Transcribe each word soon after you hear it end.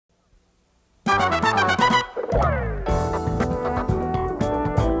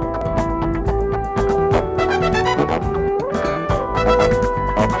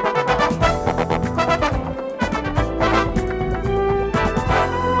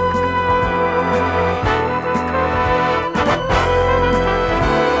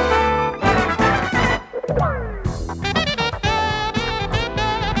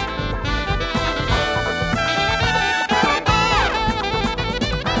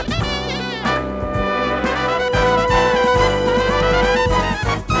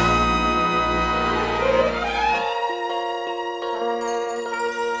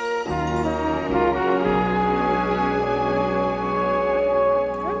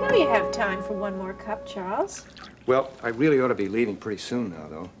Charles. Well, I really ought to be leaving pretty soon now,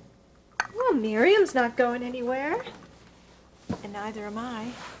 though. Well, Miriam's not going anywhere. And neither am I.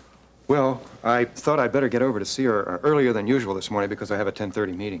 Well, I thought I'd better get over to see her earlier than usual this morning because I have a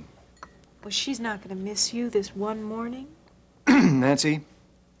 10:30 meeting. Well, she's not going to miss you this one morning. Nancy,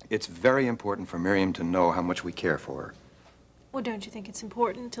 it's very important for Miriam to know how much we care for her. Well, don't you think it's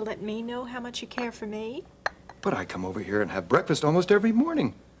important to let me know how much you care for me? But I come over here and have breakfast almost every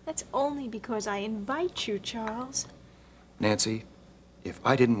morning. That's only because I invite you, Charles. Nancy, if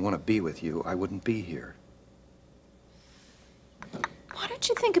I didn't want to be with you, I wouldn't be here. Why don't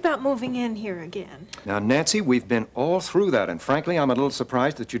you think about moving in here again? Now, Nancy, we've been all through that, and frankly, I'm a little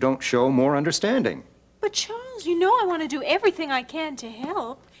surprised that you don't show more understanding. But, Charles, you know I want to do everything I can to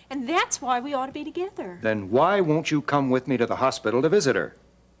help, and that's why we ought to be together. Then why won't you come with me to the hospital to visit her?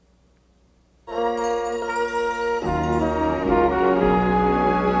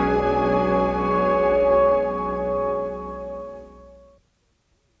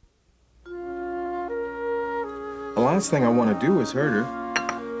 The last thing I want to do is hurt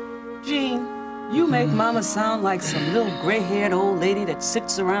her. Jean, you make Mama sound like some little gray-haired old lady that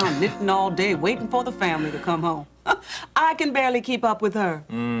sits around knitting all day waiting for the family to come home. I can barely keep up with her.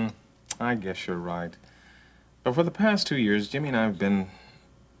 I guess you're right. But for the past 2 years, Jimmy and I have been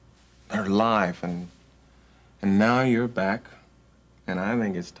her life, and now you're back. And I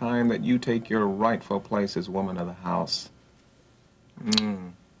think it's time that you take your rightful place as woman of the house.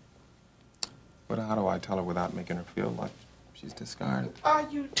 But how do I tell her without making her feel like she's discarded? Are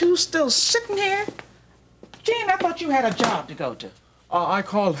you two still sitting here? Jean, I thought you had a job to go to. I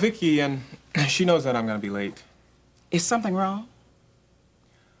called Vicky, and she knows that I'm going to be late. Is something wrong?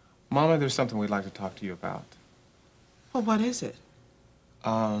 Mama, there's something we'd like to talk to you about. Well, what is it?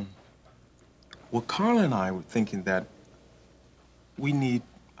 Well, Carla and I were thinking that we need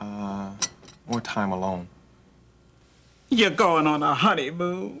more time alone. You're going on a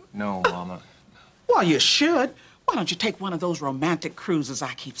honeymoon? No, Mama. Well, you should. Why don't you take one of those romantic cruises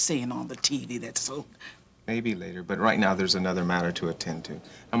I keep seeing on the TV that's so... Maybe later, but right now there's another matter to attend to.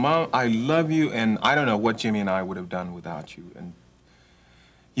 And Mom, I love you, and I don't know what Jimmy and I would have done without you. And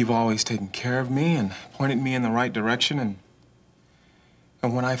you've always taken care of me and pointed me in the right direction,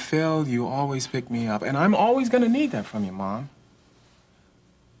 and when I fail, you always pick me up. And I'm always going to need that from you, Mom.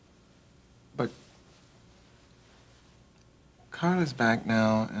 But Carla's back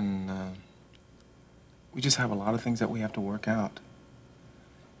now, and we just have a lot of things that we have to work out.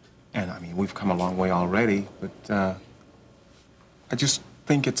 And, I mean, we've come a long way already, but I just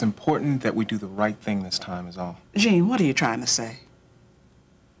think it's important that we do the right thing this time is all. Jean, what are you trying to say?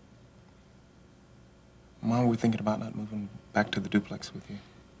 Mom, we're thinking about not moving back to the duplex with you.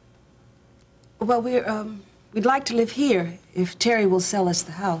 Well, we'd like to live here if Terry will sell us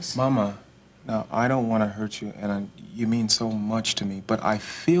the house. Mama, now, I don't want to hurt you, and you mean so much to me, but I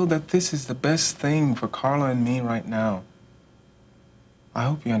feel that this is the best thing for Carla and me right now. I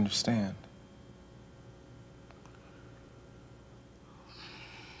hope you understand.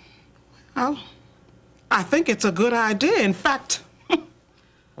 Well, I think it's a good idea. In fact,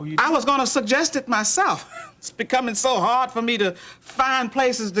 I was going to suggest it myself. It's becoming so hard for me to find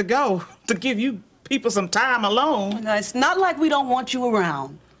places to go, to give you people some time alone. No, it's not like we don't want you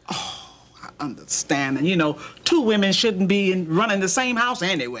around. Oh, I understand. And, you know, two women shouldn't be running the same house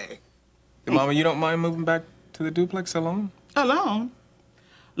anyway. Hey, Mama, you don't mind moving back to the duplex alone? Alone?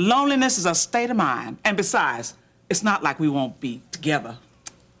 Loneliness is a state of mind. And besides, it's not like we won't be together.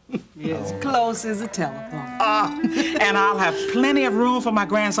 Yes, close as a telephone. And I'll have plenty of room for my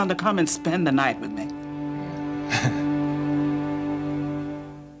grandson to come and spend the night with me.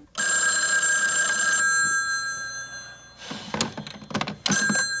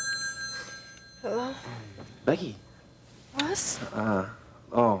 Hello? Becky. Was?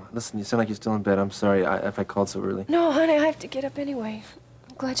 Oh, listen, you sound like you're still in bed. I'm sorry if I called so early. No, honey, I have to get up anyway.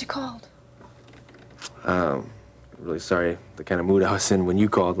 I'm glad you called. Really sorry, the kind of mood I was in when you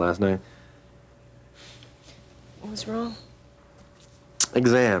called last night. was wrong?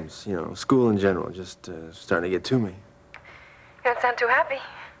 Exams, you know, school in general, just starting to get to me. You don't sound too happy.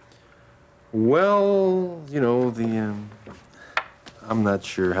 Well, you know, I'm not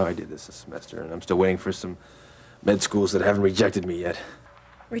sure how I did this semester, and I'm still waiting for some med schools that haven't rejected me yet.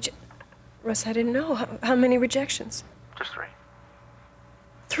 Russ, I didn't know. How many rejections? Just 3.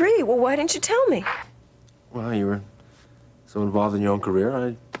 3? Well, why didn't you tell me? Well, you were so involved in your own career,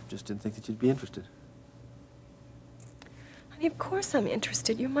 I just didn't think that you'd be interested. Honey, of course I'm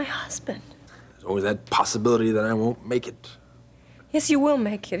interested. You're my husband. There's always that possibility that I won't make it. Yes, you will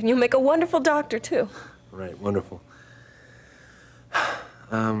make it, and you'll make a wonderful doctor, too. Right, wonderful.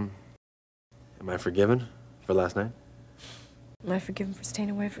 Am I forgiven for last night? Am I forgiven for staying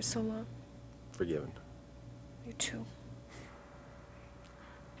away for so long? Forgiven. You too.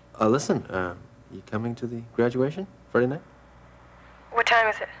 Listen, you coming to the graduation Friday night? What time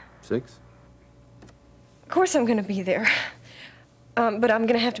is it? 6? Of course I'm gonna be there. But I'm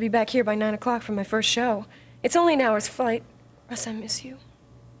gonna have to be back here by 9 o'clock for my first show. It's only an hour's flight. Russ, I miss you.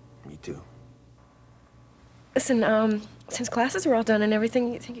 Me too. Listen, since classes are all done and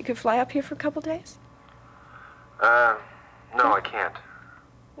everything, you think you could fly up here for a couple days? No, I can't.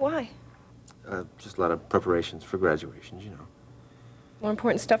 Why? Just a lot of preparations for graduations, you know. More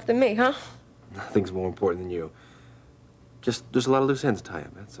important stuff than me, huh? Nothing's more important than you. Just, there's a lot of loose ends to tie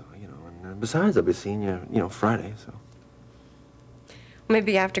up, that's all, you know. And besides, I'll be seeing you, you know, Friday, so.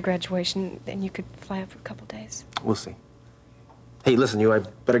 Maybe after graduation, then you could fly up for a couple days. We'll see. Hey, listen, I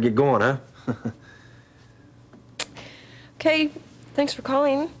better get going, huh? Okay, thanks for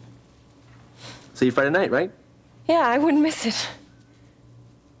calling. See you Friday night, right? Yeah, I wouldn't miss it.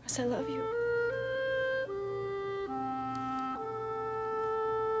 Russ, I love you.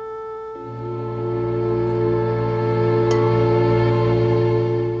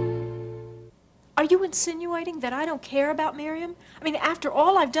 Are you insinuating that I don't care about Miriam? I mean, after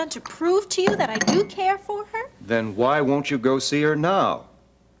all I've done to prove to you that I do care for her? Then why won't you go see her now?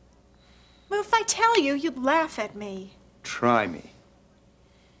 Well, if I tell you, you'd laugh at me. Try me.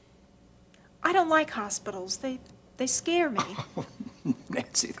 I don't like hospitals. They scare me.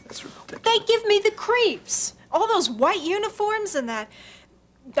 Nancy, that's ridiculous. They give me the creeps. All those white uniforms and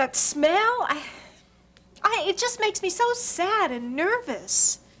that smell. It just makes me so sad and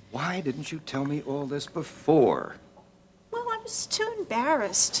nervous. Why didn't you tell me all this before? Well, I was too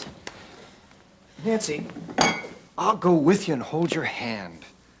embarrassed. Nancy, I'll go with you and hold your hand.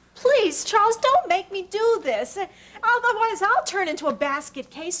 Please, Charles, don't make me do this. Otherwise, I'll turn into a basket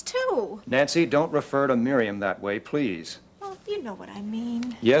case, too. Nancy, don't refer to Miriam that way, please. Well, you know what I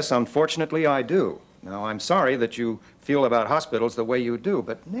mean. Yes, unfortunately, I do. Now, I'm sorry that you feel about hospitals the way you do,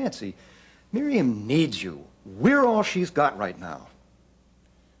 but Nancy, Miriam needs you. We're all she's got right now.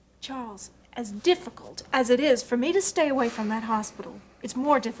 Charles, as difficult as it is for me to stay away from that hospital, it's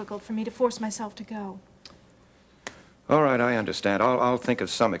more difficult for me to force myself to go. All right, I understand. I'll think of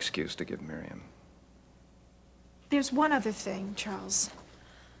some excuse to give Miriam. There's one other thing, Charles.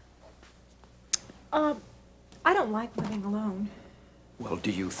 I don't like living alone. Well,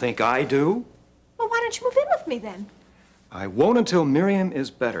 do you think I do? Well, why don't you move in with me then? I won't until Miriam is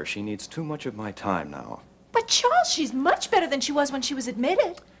better. She needs too much of my time now. But Charles, she's much better than she was when she was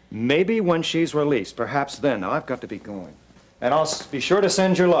admitted. Maybe when she's released. Perhaps then. Now, I've got to be going. And I'll be sure to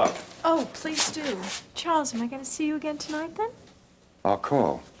send your love. Oh, please do. Charles, am I going to see you again tonight, then? I'll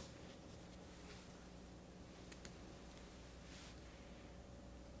call.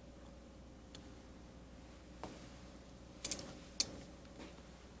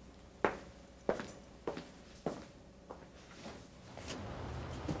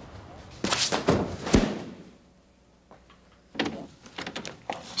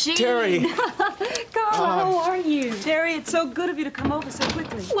 Jean. Terry. Carla, how are you? Terry, it's so good of you to come over so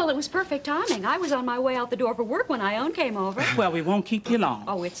quickly. Well, it was perfect timing. I was on my way out the door for work when Ione came over. Well, we won't keep you long.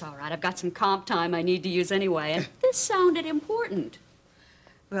 Oh, it's all right. I've got some comp time I need to use anyway, and this sounded important.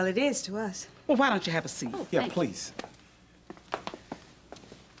 Well, it is to us. Well, why don't you have a seat? Oh, Yeah, thank you. please.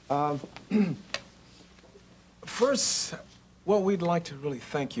 First, well, we'd like to really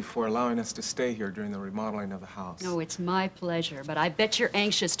thank you for allowing us to stay here during the remodeling of the house. Oh, it's my pleasure, but I bet you're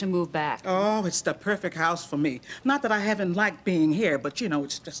anxious to move back. Oh, it's the perfect house for me. Not that I haven't liked being here, but, you know,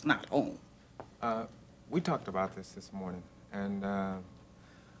 it's just not home. We talked about this morning, and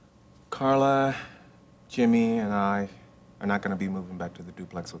Carla, Jimmy, and I are not going to be moving back to the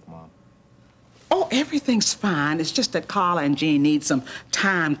duplex with Mom. Oh, everything's fine. It's just that Carla and Jean need some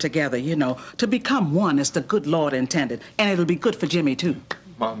time together, you know, to become one as the good Lord intended. And it'll be good for Jimmy, too.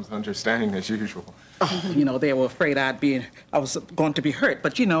 Mom's understanding as usual. Oh, you know, they were afraid I was going to be hurt.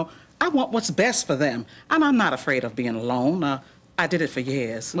 But, you know, I want what's best for them, and I'm not afraid of being alone. I did it for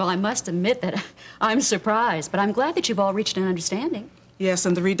years. Well, I must admit that I'm surprised, but I'm glad that you've all reached an understanding. Yes,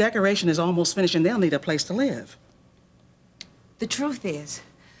 and the redecoration is almost finished, and they'll need a place to live. The truth is,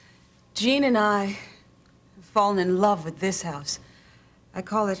 Jean and I have fallen in love with this house. I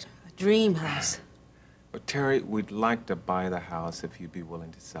call it a dream house. But Terry, we'd like to buy the house if you'd be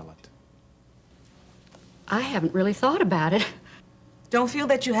willing to sell it. I haven't really thought about it. Don't feel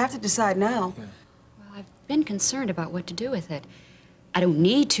that you have to decide now. Yeah. Well, I've been concerned about what to do with it. I don't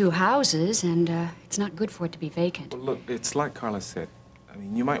need 2 houses, and it's not good for it to be vacant. Well, look, it's like Carla said. I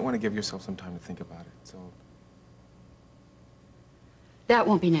mean, you might want to give yourself some time to think about it, so... That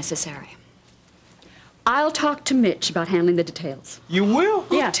won't be necessary. I'll talk to Mitch about handling the details. You will?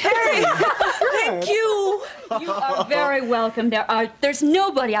 Yeah. Terry! Thank you! You are very welcome. There's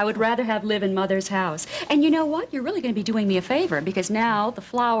nobody I would rather have live in Mother's house. And you know what? You're really going to be doing me a favor, because now the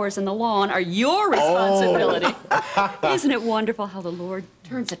flowers and the lawn are your responsibility. Isn't it wonderful how the Lord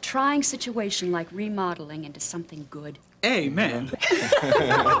turns a trying situation like remodeling into something good? Amen.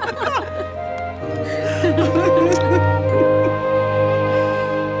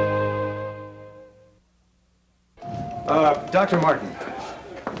 Dr. Martin,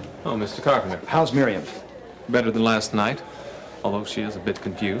 Oh, Mr. Carpenter. how's Miriam? Better than last night, although she is a bit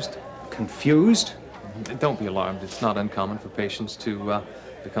confused. Confused? Don't be alarmed. It's not uncommon for patients to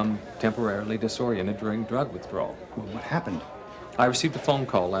become temporarily disoriented during drug withdrawal. Well, what happened? I received a phone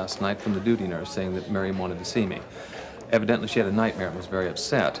call last night from the duty nurse saying that Miriam wanted to see me. Evidently, she had a nightmare and was very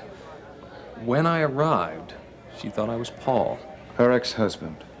upset. When I arrived, she thought I was Paul. Her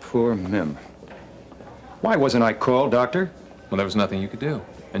ex-husband. Poor Mim. Why wasn't I called, Doctor? Well, there was nothing you could do,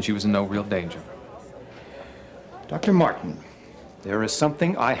 and she was in no real danger. Dr. Martin, there is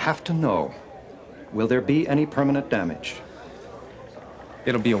something I have to know. Will there be any permanent damage?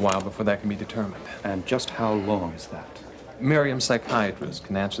 It'll be a while before that can be determined. And just how long is that? Miriam's psychiatrist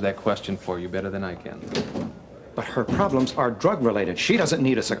can answer that question for you better than I can. But her problems are drug-related. She doesn't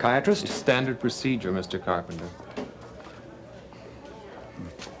need a psychiatrist. It's standard procedure, Mr. Carpenter.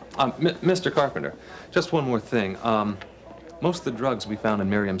 Mr. Carpenter, just one more thing. Most of the drugs we found in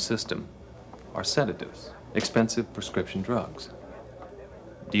Miriam's system are sedatives, expensive prescription drugs.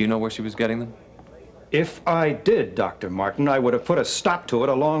 Do you know where she was getting them? If I did, Dr. Martin, I would have put a stop to it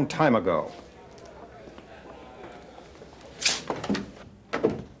a long time ago.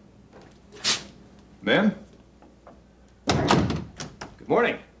 Ma'am? Good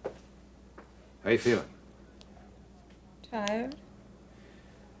morning. How you feeling? Tired?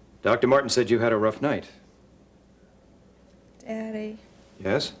 Dr. Martin said you had a rough night. Daddy,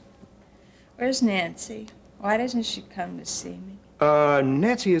 Yes? where's Nancy? Why doesn't she come to see me?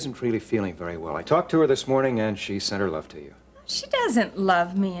 Nancy isn't really feeling very well. I talked to her this morning, and she sent her love to you. She doesn't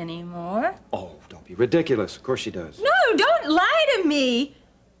love me anymore. Oh, don't be ridiculous. Of course she does. No, don't lie to me.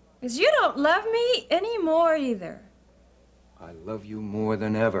 Because you don't love me anymore either. I love you more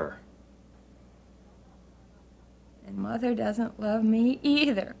than ever. And Mother doesn't love me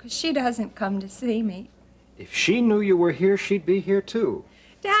either, because she doesn't come to see me. If she knew you were here, she'd be here too.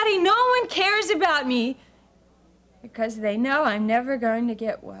 Daddy, no one cares about me. Because they know I'm never going to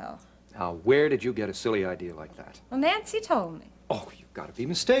get well. Now, where did you get a silly idea like that? Well, Nancy told me. Oh, you've got to be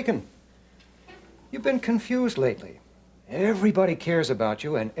mistaken. You've been confused lately. Everybody cares about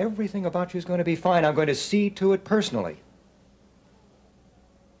you, and everything about you is going to be fine. I'm going to see to it personally.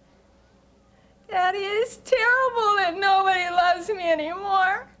 Daddy, it's terrible that nobody loves me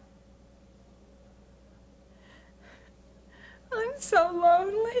anymore. I'm so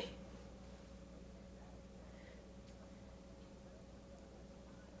lonely.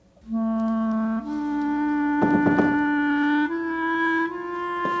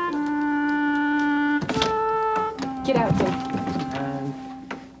 Get out there.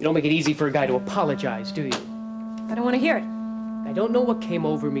 You don't make it easy for a guy to apologize, do you? I don't want to hear it. I don't know what came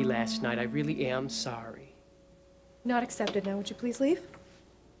over me last night. I really am sorry. Not accepted. Now, would you please leave?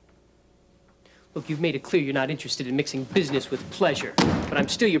 Look, you've made it clear you're not interested in mixing business with pleasure. But I'm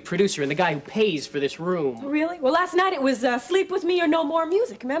still your producer and the guy who pays for this room. Really? Well, last night it was Sleep With Me or No More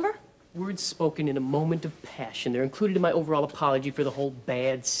Music, remember? Words spoken in a moment of passion. They're included in my overall apology for the whole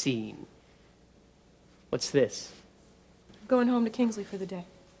bad scene. What's this? Going home to Kingsley for the day.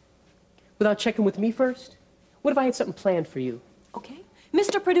 Without checking with me first? What if I had something planned for you? Okay.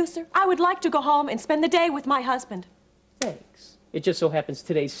 Mr. Producer, I would like to go home and spend the day with my husband. Thanks. It just so happens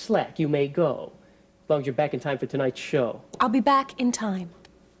today's slack. You may go. As long as you're back in time for tonight's show. I'll be back in time.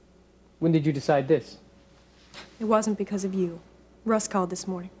 When did you decide this? It wasn't because of you. Russ called this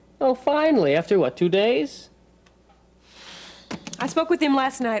morning. Oh, finally. After what, 2 days? I spoke with him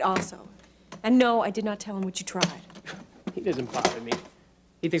last night also. And no, I did not tell him what you tried. He doesn't bother me.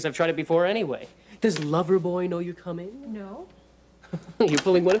 He thinks I've tried it before anyway. Does Loverboy know you're coming? No. You're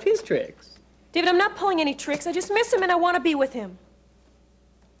pulling one of his tricks. David, I'm not pulling any tricks. I just miss him and I want to be with him.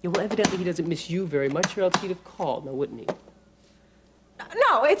 Yeah, well, evidently he doesn't miss you very much, or else he'd have called, now wouldn't he?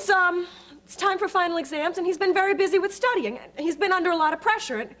 No, it's time for final exams, and he's been very busy with studying. He's been under a lot of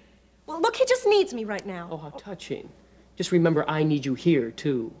pressure, and, well, look, he just needs me right now. Oh, how touching. Just remember, I need you here,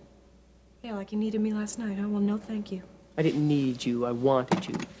 too. Yeah, like you needed me last night, huh? Well, no thank you. I didn't need you, I wanted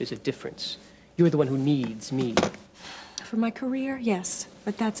you. There's a difference. You're the one who needs me. For my career, yes,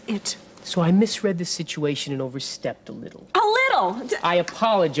 but that's it. So I misread the situation and overstepped a little. A little? I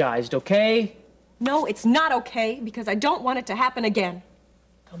apologized, okay? No, it's not okay, because I don't want it to happen again.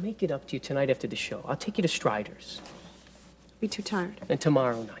 I'll make it up to you tonight after the show. I'll take you to Strider's. Be too tired. And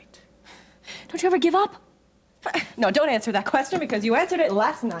tomorrow night. Don't you ever give up? No, don't answer that question, because you answered it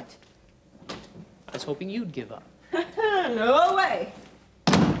last night. I was hoping you'd give up. No way.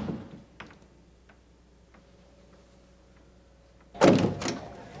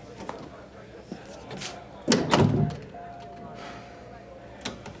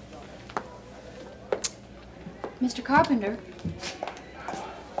 Mr. Carpenter,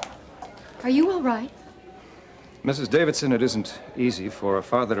 are you all right? Mrs. Davidson, it isn't easy for a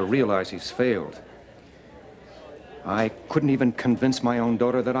father to realize he's failed. I couldn't even convince my own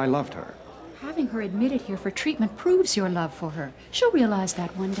daughter that I loved her. Having her admitted here for treatment proves your love for her. She'll realize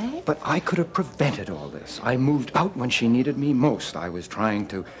that one day. But I could have prevented all this. I moved out when she needed me most. I was trying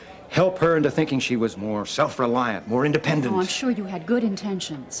to help her into thinking she was more self-reliant, more independent. Oh, I'm sure you had good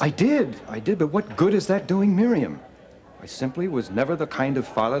intentions. I did, but what good is that doing Miriam? I simply was never the kind of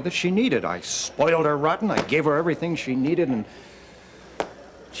father that she needed. I spoiled her rotten, I gave her everything she needed, and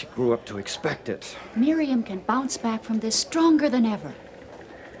she grew up to expect it. Miriam can bounce back from this stronger than ever.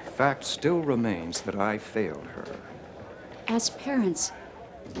 The fact still remains that I failed her. As parents,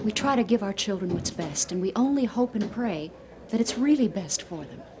 we try to give our children what's best, and we only hope and pray that it's really best for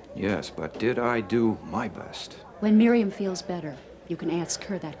them. Yes, but did I do my best? When Miriam feels better, you can ask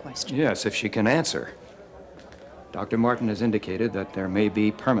her that question. Yes, if she can answer. Dr. Martin has indicated that there may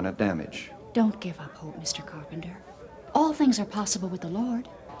be permanent damage. Don't give up hope, Mr. Carpenter. All things are possible with the Lord.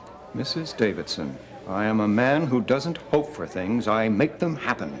 Mrs. Davidson, I am a man who doesn't hope for things, I make them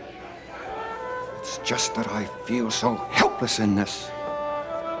happen. It's just that I feel so helpless in this.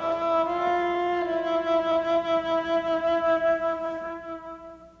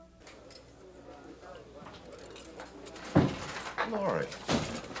 Lori,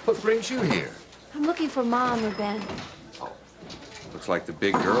 what brings you here? I'm looking for Mom or Ben. Oh, looks like the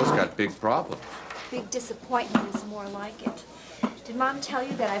big girl's got big problems. Big disappointment is more like it. Did Mom tell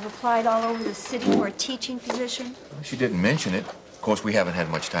you that I've applied all over the city for a teaching position? Well, she didn't mention it. Of course, we haven't had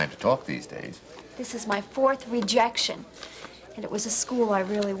much time to talk these days. This is my 4th rejection, and it was a school I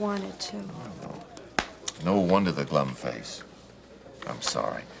really wanted to. No wonder the glum face. I'm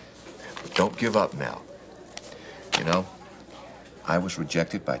sorry. But don't give up now. You know, I was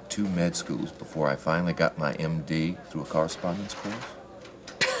rejected by 2 med schools before I finally got my MD through a correspondence course.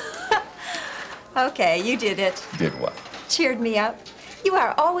 Okay, you did it. Did what? Cheered me up. You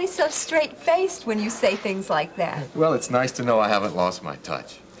are always so straight-faced when you say things like that. Well, it's nice to know I haven't lost my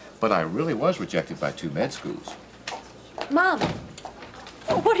touch. But I really was rejected by 2 med schools. Mom,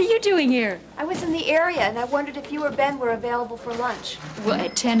 What are you doing here? I was in the area, and I wondered if you or Ben were available for lunch. Well,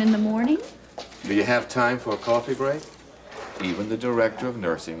 at 10 in the morning? Do you have time for a coffee break? Even the director of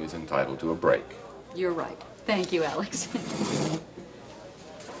nursing is entitled to a break. You're right. Thank you, Alex.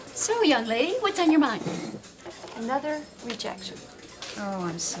 So, young lady, what's on your mind? Another rejection. Oh,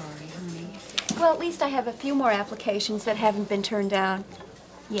 I'm sorry, honey. Well, at least I have a few more applications that haven't been turned down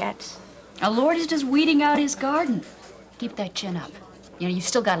yet. Our Lord is just weeding out his garden. Keep that chin up. You know, you've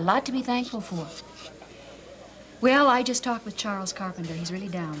still got a lot to be thankful for. Well, I just talked with Charles Carpenter. He's really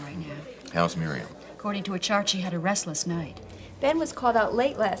down right now. How's Miriam? According to a chart, she had a restless night. Ben was called out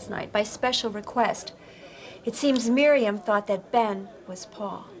late last night by special request. It seems Miriam thought that Ben was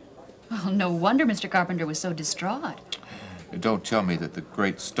Paul. Well, no wonder Mr. Carpenter was so distraught. Don't tell me that the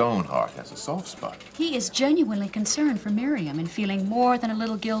great Stoneheart has a soft spot. He is genuinely concerned for Miriam and feeling more than a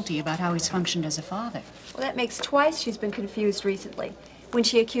little guilty about how he's functioned as a father. Well, that makes twice she's been confused recently. When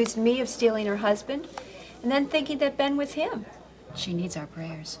she accused me of stealing her husband, and then thinking that Ben was him. She needs our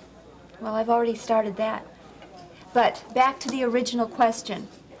prayers. Well, I've already started that. But back to the original question.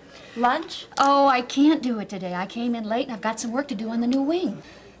 Lunch? Oh, I can't do it today. I came in late and I've got some work to do on the new wing.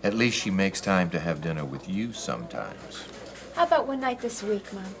 At least she makes time to have dinner with you sometimes. How about one night this week,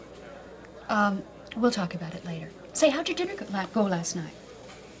 Mom? We'll talk about it later. Say, how'd your dinner go last night?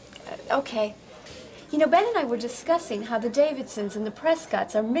 Okay. You know, Ben and I were discussing how the Davidsons and the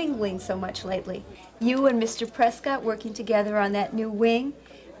Prescotts are mingling so much lately. You and Mr. Prescott working together on that new wing,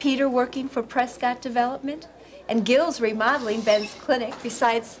 Peter working for Prescott Development, and Gil's remodeling Ben's clinic.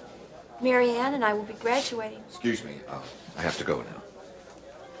 Besides, Mary Ann and I will be graduating. Excuse me, I have to go now.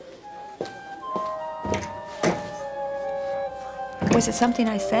 Was it something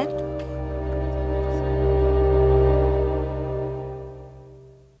I said?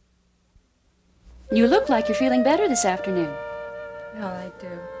 You look like you're feeling better this afternoon. Yeah, I do.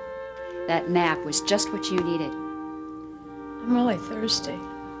 That nap was just what you needed. I'm really thirsty. Here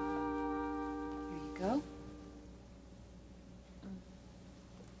you go.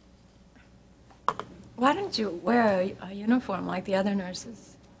 Why don't you wear a uniform like the other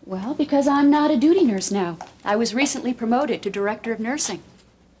nurses? Well, because I'm not a duty nurse now. I was recently promoted to director of nursing.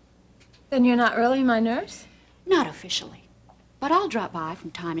 Then you're not really my nurse? Not officially. But I'll drop by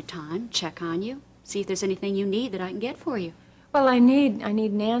from time to time, check on you, see if there's anything you need that I can get for you. Well, I need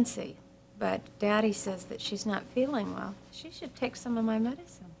Nancy, but Daddy says that she's not feeling well. She should take some of my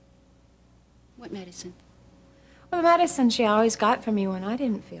medicine. What medicine? Well, the medicine she always got for me when I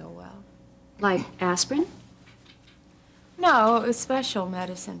didn't feel well. Like aspirin? No, it was special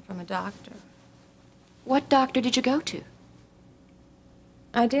medicine from a doctor. What doctor did you go to?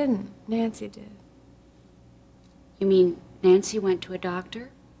 I didn't. Nancy did. You mean Nancy went to a doctor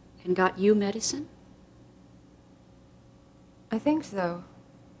and got you medicine? I think so.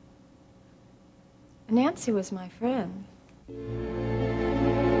 Nancy was my friend.